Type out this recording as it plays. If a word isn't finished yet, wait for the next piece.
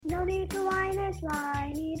No need to whine, it's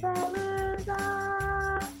Whiny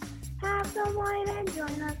Palooza. Have some wine and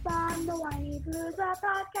join us on the Whiny Palooza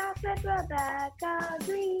podcast with Rebecca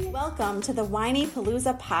Green. Welcome to the Whiny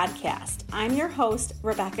Palooza podcast. I'm your host,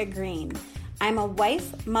 Rebecca Green. I'm a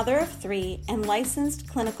wife, mother of 3, and licensed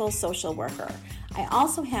clinical social worker. I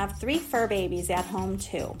also have 3 fur babies at home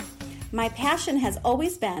too. My passion has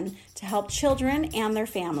always been to help children and their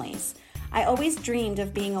families. I always dreamed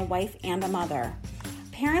of being a wife and a mother.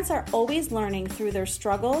 Parents are always learning through their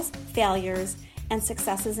struggles, failures, and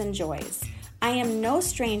successes and joys. I am no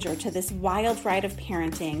stranger to this wild ride of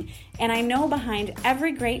parenting, and I know behind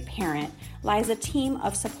every great parent lies a team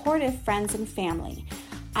of supportive friends and family.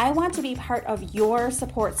 I want to be part of your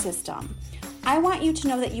support system. I want you to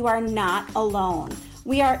know that you are not alone.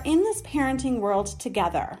 We are in this parenting world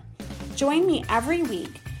together. Join me every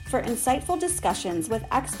week for insightful discussions with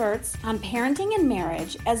experts on parenting and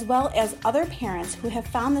marriage, as well as other parents who have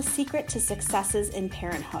found the secret to successes in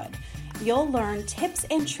parenthood. You'll learn tips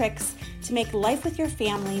and tricks to make life with your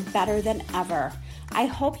family better than ever. I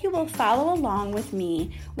hope you will follow along with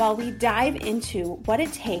me while we dive into what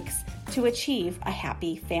it takes to achieve a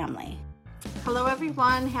happy family. Hello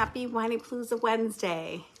everyone, happy Whiny Palooza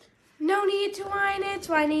Wednesday. No need to whine, it's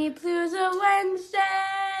Whiny Palooza Wednesday.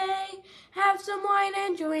 Have some wine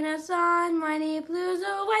and join us on Whiny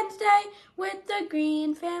Palooza Wednesday with the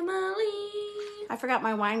Green family. I forgot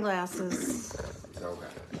my wine glasses. Okay.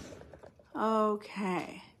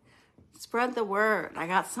 Okay. Spread the word. I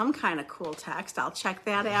got some kind of cool text. I'll check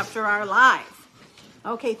that after our live.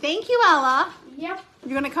 Okay, thank you, Ella. Yep.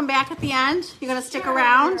 You're going to come back at the end? You're going to stick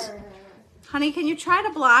around? Honey, can you try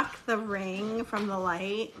to block the ring from the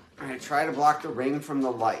light? I try to block the ring from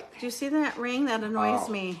the light. Do you see that ring? That annoys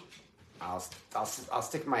me. I'll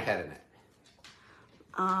stick my head in it.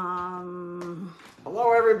 Um,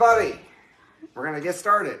 Hello, everybody. We're gonna get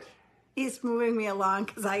started. He's moving me along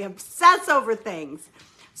because I obsess over things.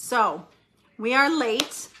 So, we are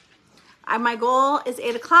late. My goal is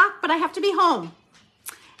 8 o'clock, but I have to be home.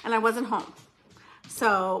 And I wasn't home.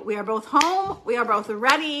 So, we are both home. We are both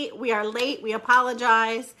ready. We are late. We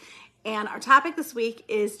apologize. And our topic this week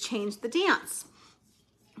is change the dance.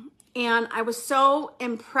 And I was so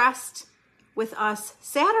impressed with us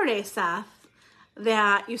Saturday, Seth,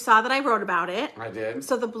 that you saw that I wrote about it. I did.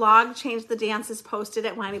 So the blog Change the Dance is posted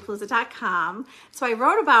at whinypalooza.com. So I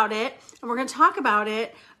wrote about it, and we're going to talk about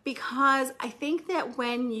it because I think that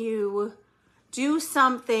when you do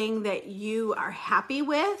something that you are happy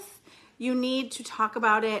with, you need to talk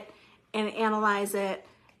about it and analyze it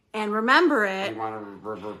and remember it. You want to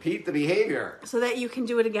repeat the behavior so that you can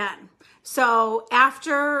do it again. So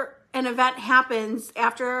after an event happens,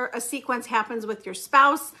 after a sequence happens with your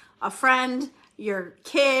spouse, a friend, your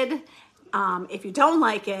kid, if you don't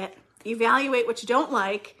like it, evaluate what you don't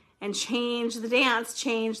like and change the dance,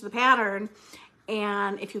 change the pattern.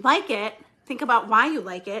 And if you like it, think about why you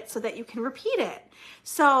like it so that you can repeat it.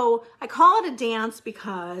 So I call it a dance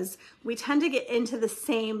because we tend to get into the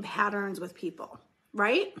same patterns with people,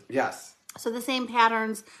 right? Yes. So the same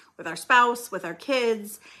patterns with our spouse, with our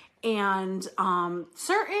kids, and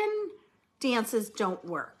certain dances don't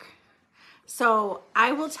work. So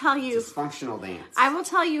I will tell you, Dysfunctional dance. I will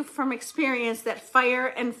tell you from experience that fire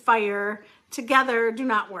and fire together do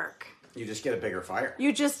not work. You just get a bigger fire.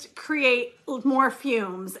 You just create more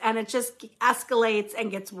fumes and it just escalates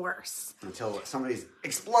and gets worse. Until somebody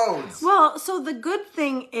explodes. Well, so the good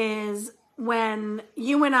thing is when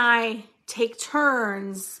you and I take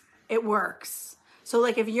turns, it works. So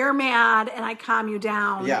like if you're mad and I calm you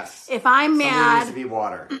down. Yes. If I'm Somebody mad, needs to be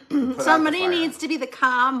water. somebody needs to be the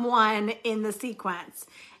calm one in the sequence.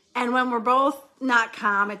 And when we're both not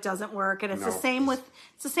calm, it doesn't work. And it's the same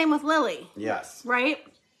with Lily. Yes. Right?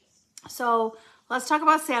 So let's talk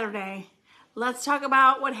about Saturday. Let's talk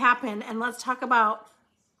about what happened and let's talk about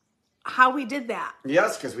how we did that.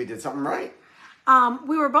 Yes, because we did something right.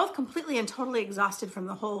 We were both completely and totally exhausted from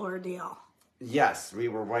the whole ordeal. Yes, we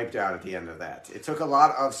were wiped out at the end of that. It took a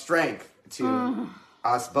lot of strength to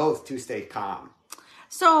us both to stay calm.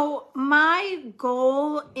 So my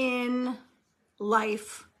goal in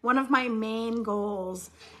life, one of my main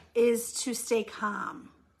goals is to stay calm.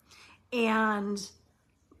 And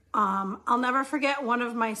I'll never forget one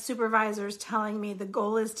of my supervisors telling me the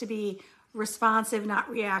goal is to be responsive, not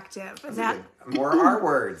reactive. And that More our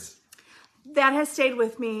words. That has stayed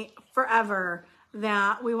with me forever,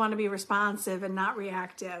 that we want to be responsive and not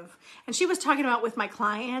reactive. And she was talking about with my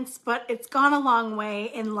clients, but it's gone a long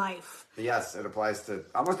way in life. Yes, it applies to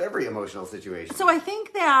almost every emotional situation. So I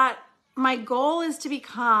think that my goal is to be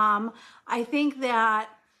calm. I think that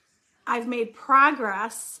I've made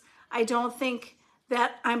progress. I don't think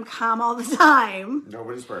that I'm calm all the time.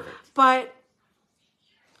 Nobody's perfect. But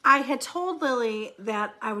I had told Lily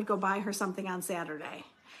that I would go buy her something on Saturday.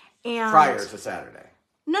 And Prior to Saturday.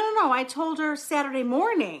 No. I told her Saturday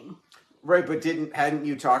morning. Right, but hadn't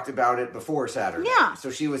you talked about it before Saturday? Yeah.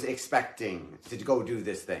 So she was expecting to go do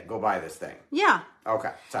this thing, go buy this thing. Yeah.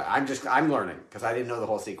 Okay. Sorry, I'm learning because I didn't know the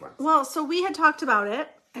whole sequence. Well, so we had talked about it,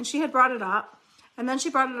 and she had brought it up, and then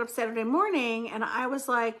she brought it up Saturday morning, and I was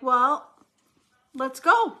like, well, let's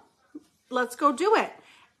go. Let's go do it.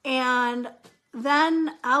 And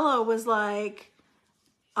then Ella was like,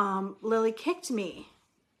 Lily kicked me.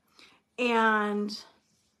 And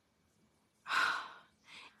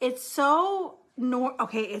it's so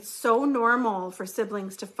it's so normal for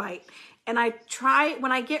siblings to fight. And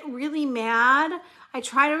when I get really mad, I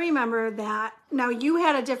try to remember that. Now, you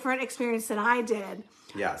had a different experience than I did.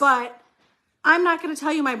 Yes. But I'm not going to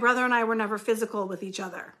tell you my brother and I were never physical with each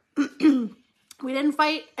other. We didn't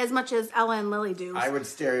fight as much as Ella and Lily do. I would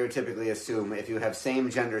stereotypically assume if you have same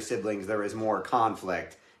gender siblings, there is more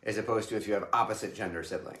conflict as opposed to if you have opposite gender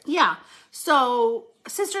siblings. Yeah. So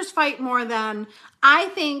sisters fight more than, I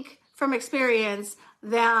think from experience,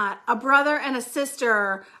 that a brother and a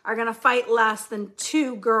sister are going to fight less than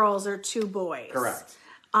two girls or two boys. Correct.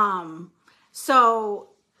 So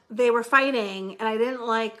they were fighting, and I didn't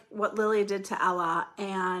like what Lily did to Ella.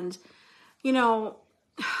 And,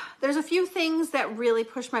 there's a few things that really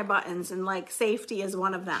push my buttons, and like safety is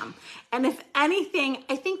one of them. And if anything,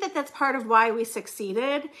 I think that that's part of why we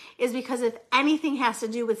succeeded, is because if anything has to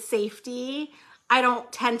do with safety, I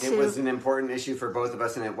don't tend to. It was an important issue for both of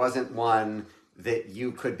us, and it wasn't one that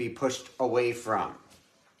you could be pushed away from. Right?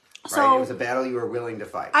 So, it was a battle you were willing to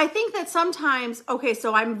fight. I think that sometimes,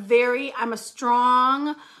 so I'm a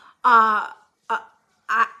strong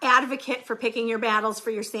advocate for picking your battles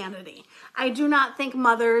for your sanity. I do not think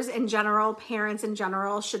mothers in general, parents in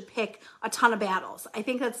general, should pick a ton of battles. I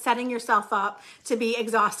think that's setting yourself up to be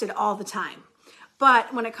exhausted all the time.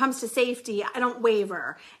 But when it comes to safety, I don't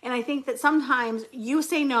waver. And I think that sometimes you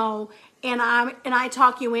say no, and I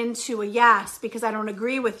talk you into a yes because I don't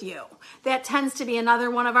agree with you. That tends to be another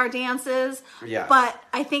one of our dances. Yes. But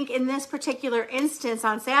I think in this particular instance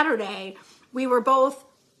on Saturday, we were both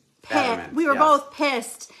both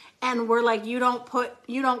pissed, and we're like, you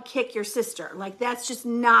don't kick your sister. Like, that's just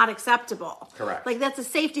not acceptable. Correct. Like, that's a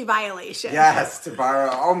safety violation. Yes, to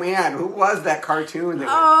borrow. Oh man, who was that cartoon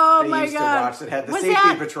that they used to watch that had the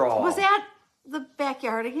safety patrol? Was that the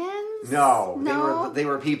Backyardigans? No, they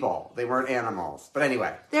were people. They weren't animals. But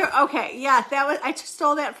anyway, I just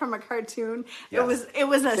stole that from a cartoon. Yes. It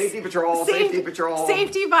was a safety patrol.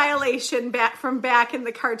 Safety violation back in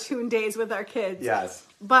the cartoon days with our kids. Yes.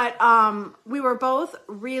 But we were both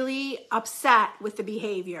really upset with the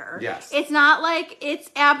behavior. Yes. It's not like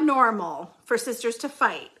it's abnormal for sisters to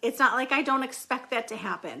fight. It's not like I don't expect that to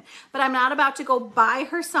happen. But I'm not about to go buy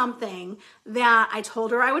her something that I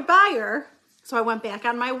told her I would buy her. So I went back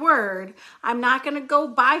on my word. I'm not going to go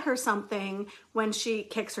buy her something when she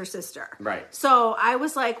kicks her sister. Right. So I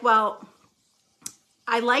was like, well,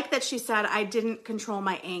 I like that she said I didn't control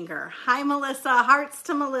my anger. Hi, Melissa. Hearts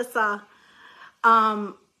to Melissa.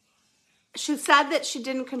 She said that she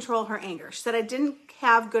didn't control her anger. She said I didn't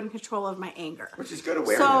have good control of my anger. Which is good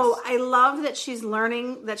awareness. So I love that she's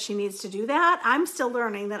learning that she needs to do that. I'm still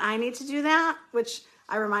learning that I need to do that, which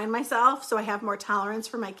I remind myself so I have more tolerance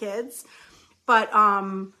for my kids. But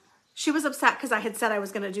she was upset because I had said I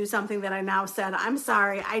was going to do something that I now said, I'm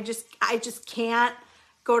sorry, I just can't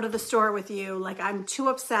go to the store with you. Like, I'm too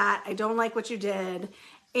upset. I don't like what you did.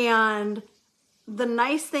 And the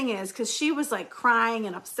nice thing is, because she was like crying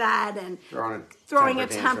and upset and throwing a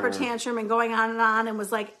temper tantrum and going on and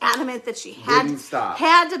was like adamant that she had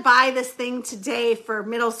to buy this thing today for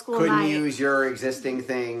middle school night. Couldn't use your existing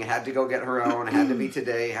thing, had to go get her own, had to be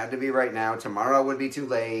today, had to be right now, tomorrow would be too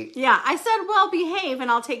late. Yeah, I said, well, behave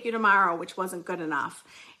and I'll take you tomorrow, which wasn't good enough.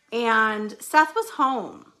 And Seth was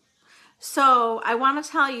home. So I want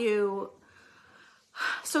to tell you,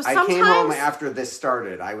 I came home after this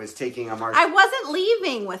started. I was taking a martial... I wasn't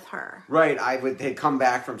leaving with her. Right. They'd come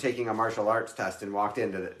back from taking a martial arts test and walked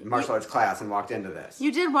into the martial arts class and walked into this.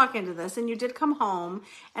 You did walk into this and you did come home.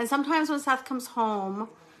 And sometimes when Seth comes home,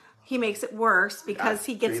 he makes it worse because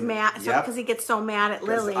he gets mad. Because he gets so mad at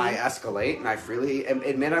Lily. I escalate, and I freely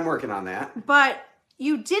admit I'm working on that. But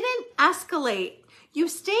you didn't escalate. You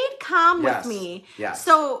stayed calm with me. Yes.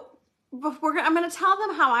 So... I'm going to tell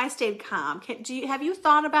them how I stayed calm. Have you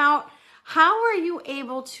thought about how are you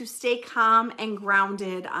able to stay calm and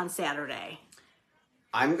grounded on Saturday?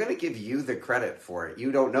 I'm going to give you the credit for it.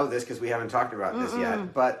 You don't know this because we haven't talked about this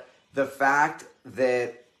yet, but the fact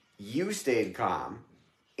that you stayed calm.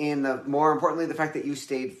 And more importantly, the fact that you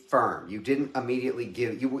stayed firm. You didn't immediately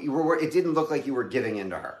give. You were. It didn't look like you were giving in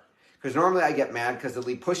to her. Because normally I get mad because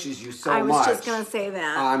Lily pushes you so much. I was just going to say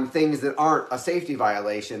that. On things that aren't a safety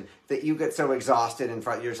violation that you get so exhausted in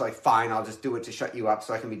front. You're just like, fine, I'll just do it to shut you up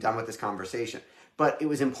so I can be done with this conversation. But it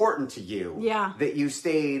was important to you that you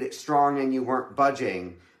stayed strong and you weren't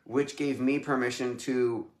budging, which gave me permission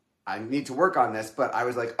to, I need to work on this. But I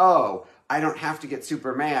was like, oh, I don't have to get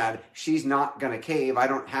super mad. She's not going to cave. I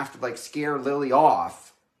don't have to like scare Lily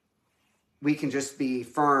off. We can just be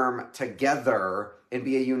firm together and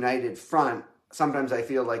be a united front. Sometimes I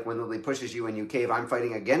feel like when Lily pushes you and you cave, I'm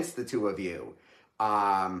fighting against the two of you.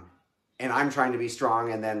 And I'm trying to be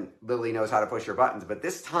strong, and then Lily knows how to push your buttons. But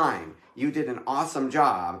this time, you did an awesome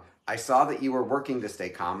job. I saw that you were working to stay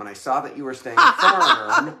calm, and I saw that you were staying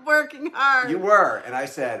firm. Working hard. You were. And I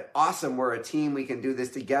said, awesome, we're a team. We can do this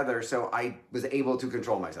together. So I was able to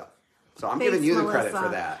control myself. So I'm giving you the credit for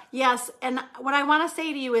that. Yes. And what I want to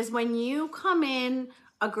say to you is when you come in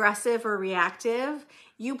aggressive or reactive,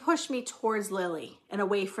 you push me towards Lily and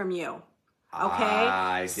away from you. Okay?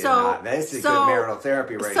 I did not. This is good marital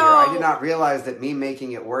therapy right here. I did not realize that me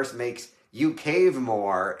making it worse makes you cave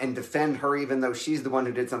more and defend her even though she's the one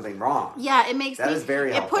who did something wrong. Yeah, it makes that is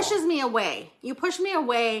very helpful. It pushes me away. You push me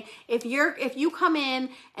away if you come in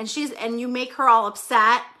and you make her all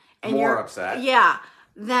upset and more upset. Yeah.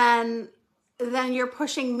 Then you're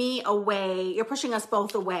pushing me away. You're pushing us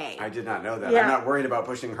both away. I did not know that. Yeah. I'm not worried about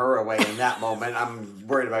pushing her away in that moment. I'm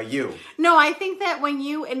worried about you. No, I think that when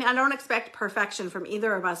you, and I don't expect perfection from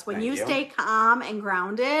either of us, when you stay calm and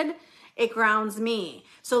grounded, it grounds me.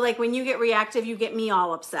 So like when you get reactive, you get me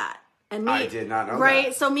all upset. And me, I did not know that.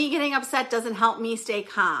 Right? So me getting upset doesn't help me stay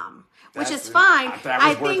calm. Which is fine.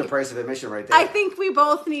 That was worth the price of admission right there. I think we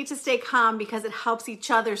both need to stay calm because it helps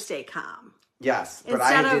each other stay calm. Yes, but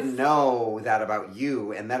I didn't know that about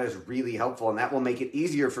you, and that is really helpful, and that will make it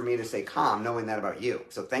easier for me to stay calm knowing that about you.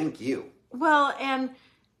 So thank you. Well, and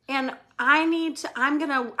I'm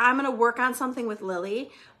gonna work on something with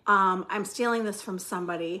Lily. I'm stealing this from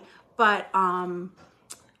somebody, but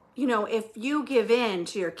if you give in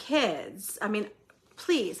to your kids, I mean,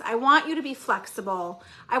 please, I want you to be flexible.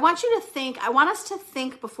 I want us to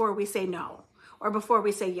think before we say no. Or before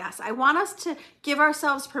we say yes. I want us to give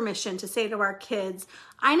ourselves permission to say to our kids,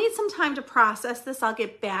 I need some time to process this. I'll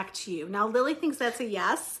get back to you. Now, Lily thinks that's a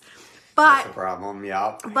yes. But that's a problem,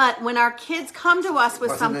 yeah. But when our kids come to us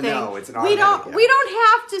with something, no, it's an we don't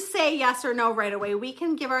have to say yes or no right away. We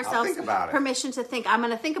can give ourselves permission to think. I'm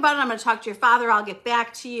going to think about it. I'm going to talk to your father. I'll get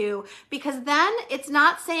back to you. Because then it's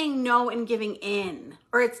not saying no and giving in.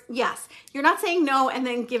 Or it's yes. You're not saying no and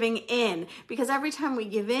then giving in. Because every time we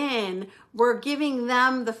give in, we're giving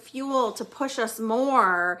them the fuel to push us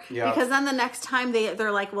more. Yep. Because then the next time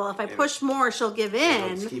they're like, well, if I push more, she'll give in.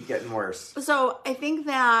 It'll just keep getting worse. So I think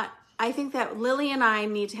that Lily and I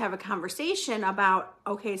need to have a conversation about,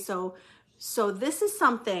 okay, so this is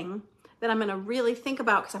something that I'm going to really think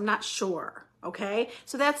about because I'm not sure, okay?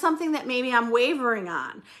 So that's something that maybe I'm wavering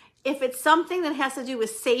on. If it's something that has to do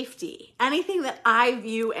with safety, anything that I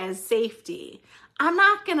view as safety, I'm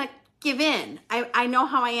not going to give in. I know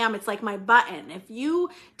how I am. It's like my button. If you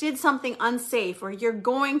did something unsafe or you're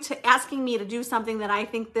asking me to do something that I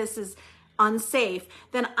think this is unsafe,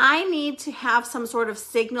 then I need to have some sort of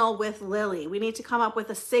signal with Lily. We need to come up with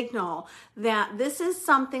a signal that this is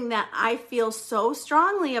something that I feel so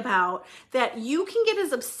strongly about that you can get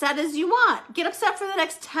as upset as you want. Get upset for the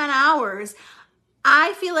next 10 hours.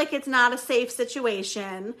 I feel like it's not a safe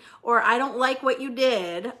situation, or I don't like what you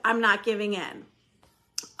did. I'm not giving in.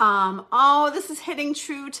 This is hitting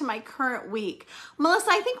true to my current week. Melissa,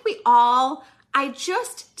 I think I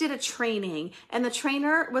just did a training, and the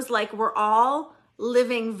trainer was like, we're all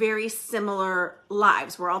living very similar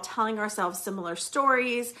lives. We're all telling ourselves similar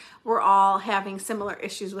stories. We're all having similar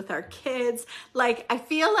issues with our kids. Like, I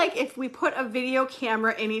feel like if we put a video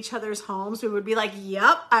camera in each other's homes, we would be like,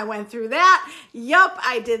 yup, I went through that. Yup,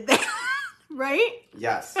 I did that. Right?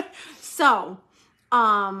 Yes. So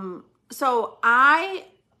I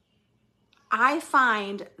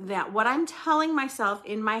find that what I'm telling myself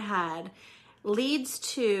in my head leads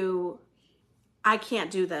to, I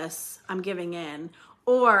can't do this, I'm giving in,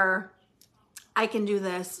 or I can do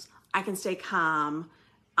this, I can stay calm,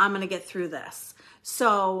 I'm going to get through this.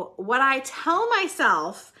 So what I tell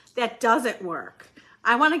myself that doesn't work,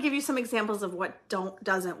 I want to give you some examples of what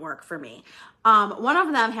doesn't work for me. One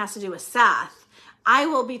of them has to do with Seth. I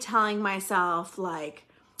will be telling myself, like,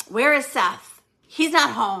 where is Seth? He's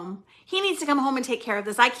not home. He needs to come home and take care of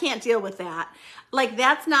this. I can't deal with that. Like,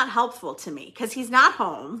 that's not helpful to me because he's not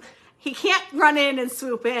home He can't run in and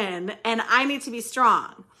swoop in, and I need to be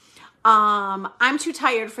strong. I'm too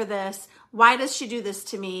tired for this. Why does she do this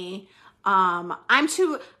to me? I'm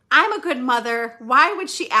a good mother. Why would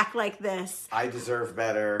she act like this? I deserve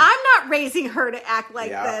better. I'm not raising her to act like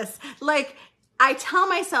this. Like, I tell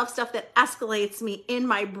myself stuff that escalates me in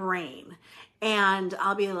my brain. And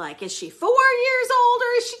I'll be like, is she 4 years old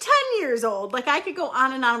or is she 10 years old? Like, I could go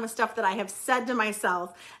on and on with stuff that I have said to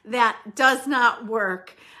myself that does not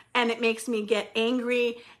work. And it makes me get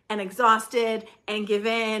angry and exhausted and give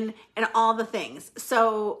in and all the things.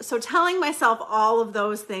 So telling myself all of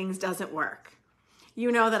those things doesn't work.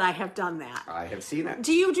 You know that I have done that. I have seen it.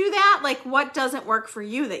 Do you do that? Like, what doesn't work for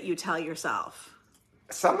you that you tell yourself?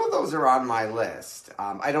 Some of those are on my list.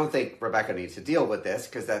 I don't think Rebecca needs to deal with this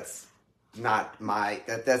because that's not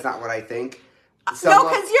that's not what I think. No,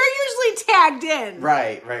 because you're usually tagged in.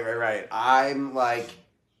 Right. I'm like,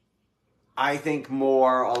 I think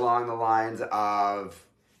more along the lines of,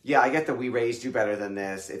 yeah, I get that we raised you better than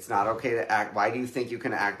this. It's not okay to act. Why do you think you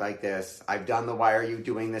can act like this? I've done the why are you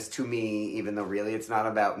doing this to me, even though really it's not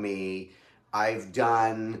about me. I've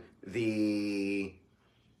done the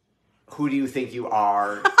who do you think you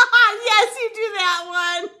are? Yes, you do that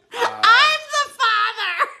one. I'm the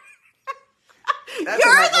father.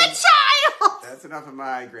 You're the child. That's enough of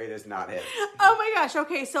my greatest not hits. Oh my gosh.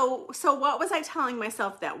 Okay, so what was I telling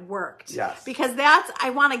myself that worked? Yes. Because I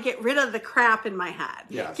want to get rid of the crap in my head.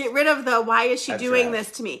 Yes. Get rid of the why is she doing trash.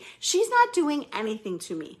 this to me? She's not doing anything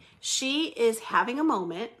to me. She is having a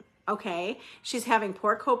moment. Okay. She's having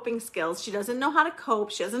poor coping skills. She doesn't know how to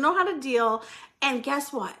cope. She doesn't know how to deal. And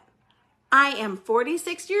guess what? I am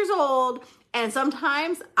 46 years old, and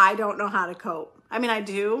sometimes I don't know how to cope. I mean, I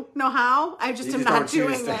do know how. I just am not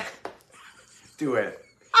doing it. Do it.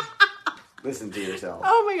 Listen to yourself.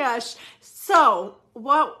 Oh my gosh. So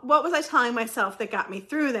what was I telling myself that got me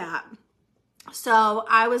through that? So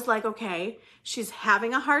I was like, okay, she's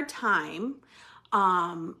having a hard time.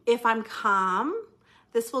 If I'm calm,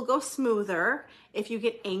 this will go smoother. If you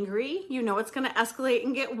get angry, you know it's going to escalate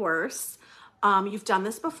and get worse. You've done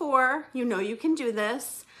this before. You know you can do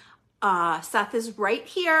this. Seth is right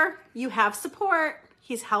here. You have support.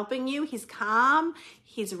 He's helping you. He's calm.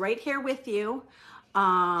 He's right here with you.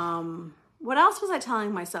 What else was I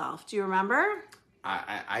telling myself? Do you remember?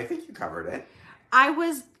 I think you covered it.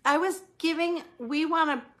 We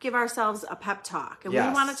want to give ourselves a pep talk. And Yes.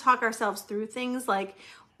 we want to talk ourselves through things like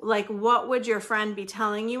what would your friend be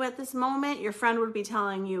telling you at this moment? Your friend would be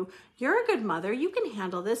telling you, you're a good mother. You can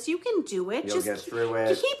handle this. You can do it. You'll get through it.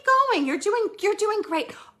 Keep going. You're doing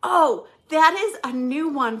great. Oh, that is a new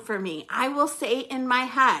one for me. I will say in my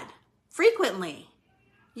head frequently,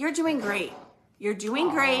 you're doing great. You're doing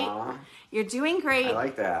great. You're doing great. I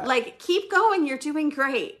like that. Like, keep going. You're doing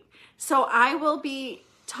great. So I will be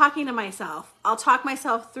talking to myself. I'll talk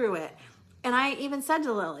myself through it. And I even said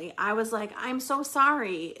to Lily, I was like, I'm so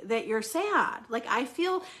sorry that you're sad. Like, I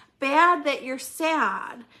feel bad that you're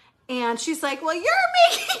sad. And she's like, well, you're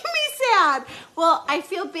making me sad. Well, I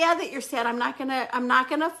feel bad that you're sad. I'm not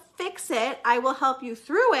gonna fix it. I will help you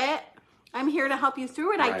through it. I'm here to help you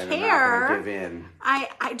through it. Right, I care. I'm not gonna give in.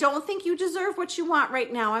 I don't think you deserve what you want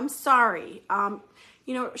right now. I'm sorry.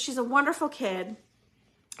 She's a wonderful kid.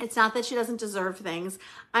 It's not that she doesn't deserve things.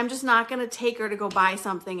 I'm just not going to take her to go buy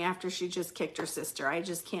something after she just kicked her sister. I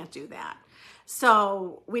just can't do that.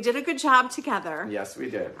 So we did a good job together. Yes, we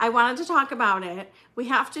did. I wanted to talk about it. We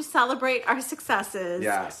have to celebrate our successes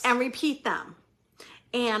and repeat them.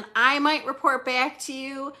 And I might report back to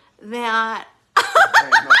you that Emma's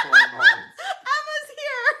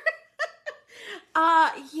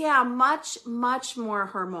here. Yeah, much, much more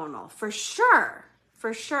hormonal for sure.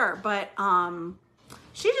 But,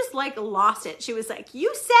 she just lost it. She was like,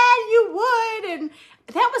 you said you would. And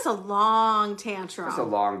that was a long tantrum. It was a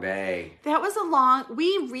long day. That was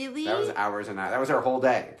hours and hours. That was our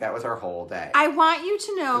whole day. I want you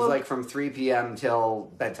to know. It was like from 3 p.m.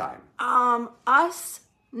 till bedtime. Us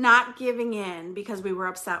not giving in because we were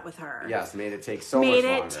upset with her. Yes, made it take so much longer.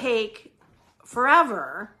 Made it take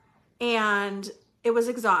forever. And it was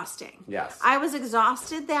exhausting. Yes. I was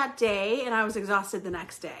exhausted that day, and I was exhausted the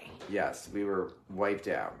next day. Yes, we were wiped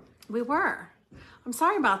out. We were. I'm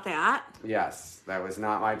sorry about that. Yes, that was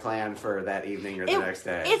not my plan for that evening or the next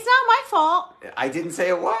day. It's not my fault. I didn't say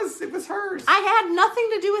it was. It was hers. I had nothing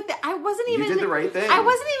to do with it. I wasn't even... You did the right thing. I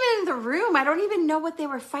wasn't even in the room. I don't even know what they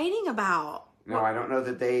were fighting about. No, I don't know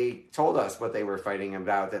that they told us what they were fighting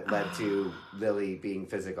about that led to Lily being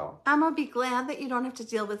physical. I'm going to be glad that you don't have to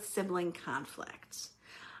deal with sibling conflict.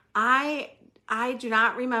 I do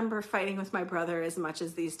not remember fighting with my brother as much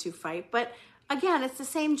as these two fight, but again, it's the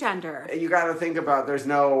same gender. You got to think about there's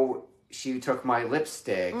no she took my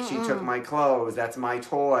lipstick. She took my clothes. That's my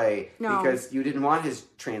toy. No. Because you didn't want his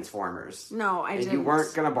Transformers. No, I didn't. You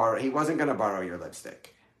weren't going to borrow. He wasn't going to borrow your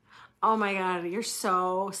lipstick. Oh my God, you're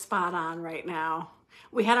so spot on right now.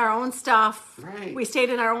 We had our own stuff. Right. We stayed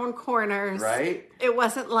in our own corners. Right. It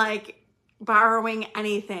wasn't like borrowing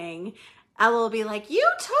anything. Ella will be like,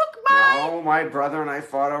 you took my... No, my brother and I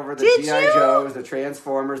fought over the Did G.I. you? Joes, the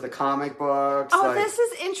Transformers, the comic books. Oh, this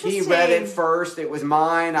is interesting. He read it first. It was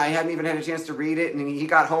mine. I hadn't even had a chance to read it. And he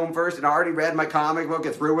got home first and already read my comic book.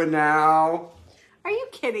 It's ruined now. Are you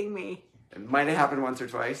kidding me? It might have happened once or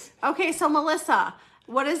twice. Okay, so Melissa,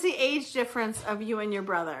 what is the age difference of you and your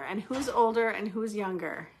brother? And who's older and who's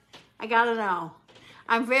younger? I gotta know.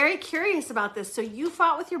 I'm very curious about this. So you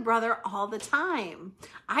fought with your brother all the time.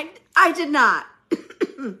 I did not.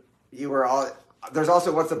 You were all... There's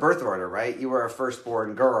also, what's the birth order, right? You were a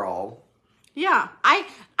firstborn girl. Yeah. I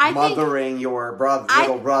mothering your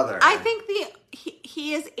little brother. I think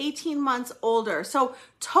he is 18 months older. So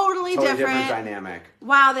totally different dynamic.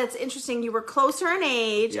 Wow, that's interesting. You were closer in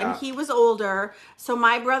age and he was older. So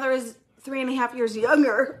my brother is 3.5 years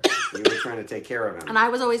younger. You were trying to take care of him. And I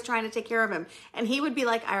was always trying to take care of him. And he would be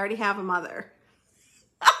like, I already have a mother.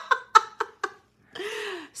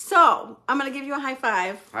 So, I'm going to give you a high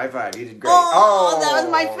five. High five. You did great. Oh, that was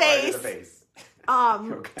my face. Right in the face.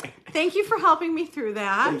 Okay. Thank you for helping me through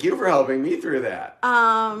that. Thank you for helping me through that.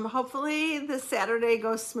 Hopefully this Saturday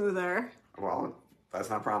goes smoother. Well, that's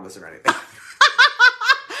not promise or anything.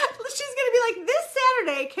 She's going to be like, this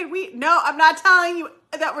Saturday, can we... No, I'm not telling you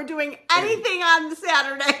that we're doing anything on the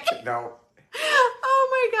Saturday. No.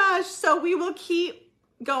 Oh my gosh. So we will keep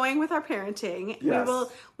going with our parenting. Yes.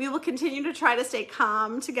 We will continue to try to stay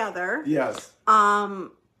calm together. Yes.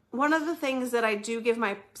 One of the things that I do give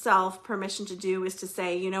myself permission to do is to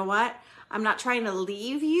say, you know what? I'm not trying to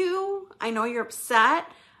leave you. I know you're upset,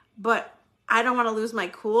 but I don't want to lose my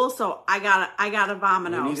cool, so I gotta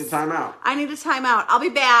vomit. You need a timeout. I need a timeout. I'll be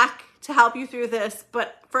back to help you through this,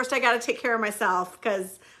 but first I gotta take care of myself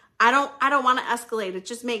because I don't want to escalate. It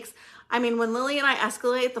just makes... I mean, when Lily and I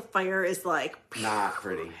escalate, the fire is like... Not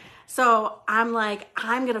pretty. So I'm like,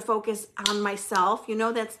 I'm going to focus on myself. You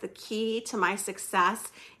know, that's the key to my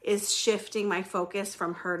success is shifting my focus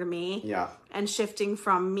from her to me. Yeah. And shifting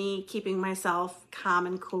from me keeping myself calm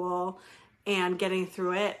and cool and getting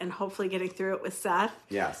through it and hopefully getting through it with Seth.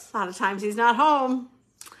 Yes. A lot of times he's not home.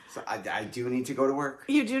 So I do need to go to work.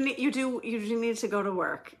 You do need to go to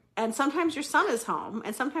work. And sometimes your son is home,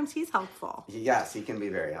 and sometimes he's helpful. Yes, he can be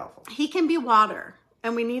very helpful. He can be water,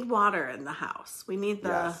 and we need water in the house. We need the...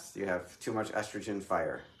 Yes, you have too much estrogen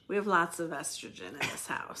fire. We have lots of estrogen in this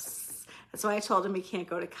house. That's why I told him he can't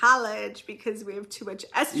go to college, because we have too much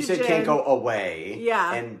estrogen. You said can't go away.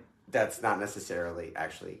 Yeah. And that's not necessarily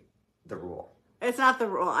actually the rule. It's not the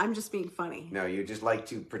rule. I'm just being funny. No, you just like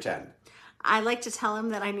to pretend. I like to tell him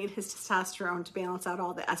that I need his testosterone to balance out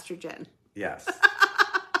all the estrogen. Yes.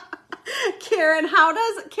 Karen,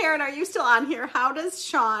 are you still on here? How does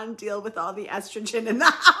Sean deal with all the estrogen in the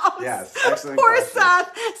house? Yes, excellent Poor question.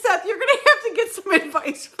 Seth, you're going to have to get some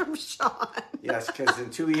advice from Sean. Yes, because in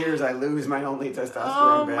 2 years I lose my only testosterone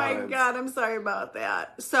Oh balance. my God, I'm sorry about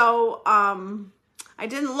that. So, I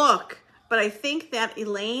didn't look, but I think that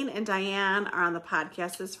Elaine and Diane are on the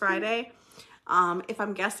podcast this Friday, if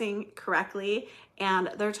I'm guessing correctly, and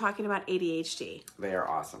they're talking about ADHD. They are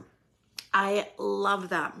awesome. I love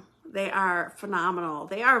them. They are phenomenal.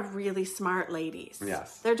 They are really smart ladies.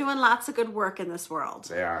 Yes. They're doing lots of good work in this world.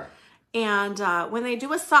 They are. And when they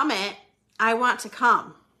do a summit, I want to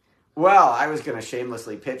come. Well, I was going to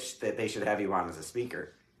shamelessly pitch that they should have you on as a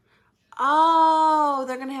speaker. Oh,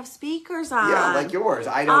 they're going to have speakers on. Yeah, like yours.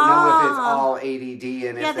 I don't know if it's all ADD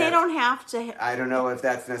and yeah, they don't have to. I don't know if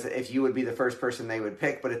that's if you would be the first person they would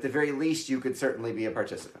pick, but at the very least, you could certainly be a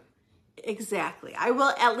participant. Exactly. I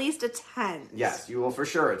will at least attend. Yes, you will for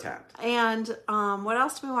sure attend. And what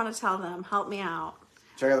else do we want to tell them? Help me out.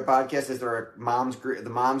 Check out the podcast. Is there a moms group?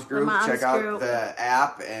 The moms group. Check out the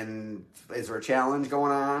app. And is there a challenge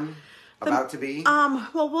going on? About to be?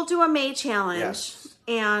 Well, we'll do a May challenge. Yes.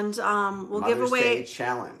 And we'll give away Mother's Day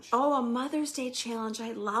challenge. Oh, a Mother's Day challenge.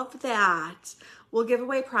 I love that. We'll give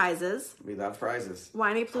away prizes. We love prizes.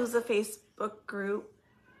 Whinypalooza Facebook group.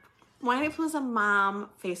 Whinypalooza Mom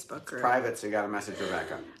Facebook group. Private, so you got to message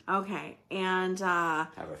Rebecca. Okay. And have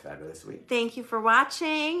a fabulous week. Thank you for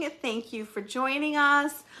watching. Thank you for joining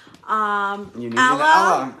us. You need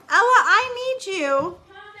Ella, I need you.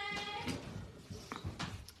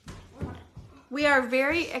 We are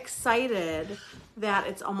very excited that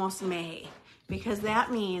it's almost May because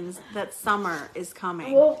that means that summer is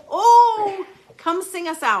coming. Oh, come sing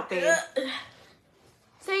us out, babe.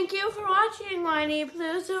 Thank you for watching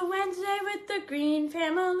Whiny-Palooza Wednesday with the Green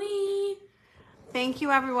family. Thank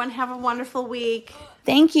you, everyone. Have a wonderful week.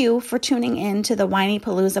 Thank you for tuning in to the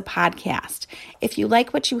Whiny-Palooza podcast. If you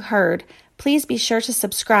like what you heard, please be sure to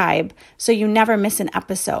subscribe so you never miss an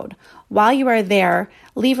episode. While you are there,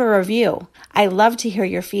 leave a review. I love to hear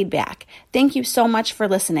your feedback. Thank you so much for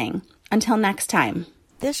listening. Until next time.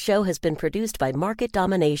 This show has been produced by Market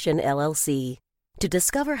Domination, LLC. To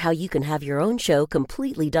discover how you can have your own show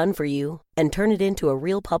completely done for you and turn it into a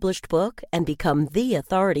real published book and become the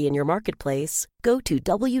authority in your marketplace, go to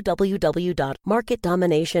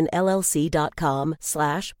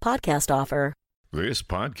www.marketdominationllc.com/podcast offer. This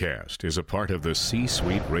podcast is a part of the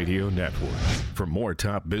C-Suite Radio Network. For more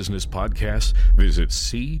top business podcasts, visit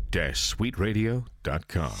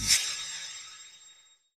c-suiteradio.com.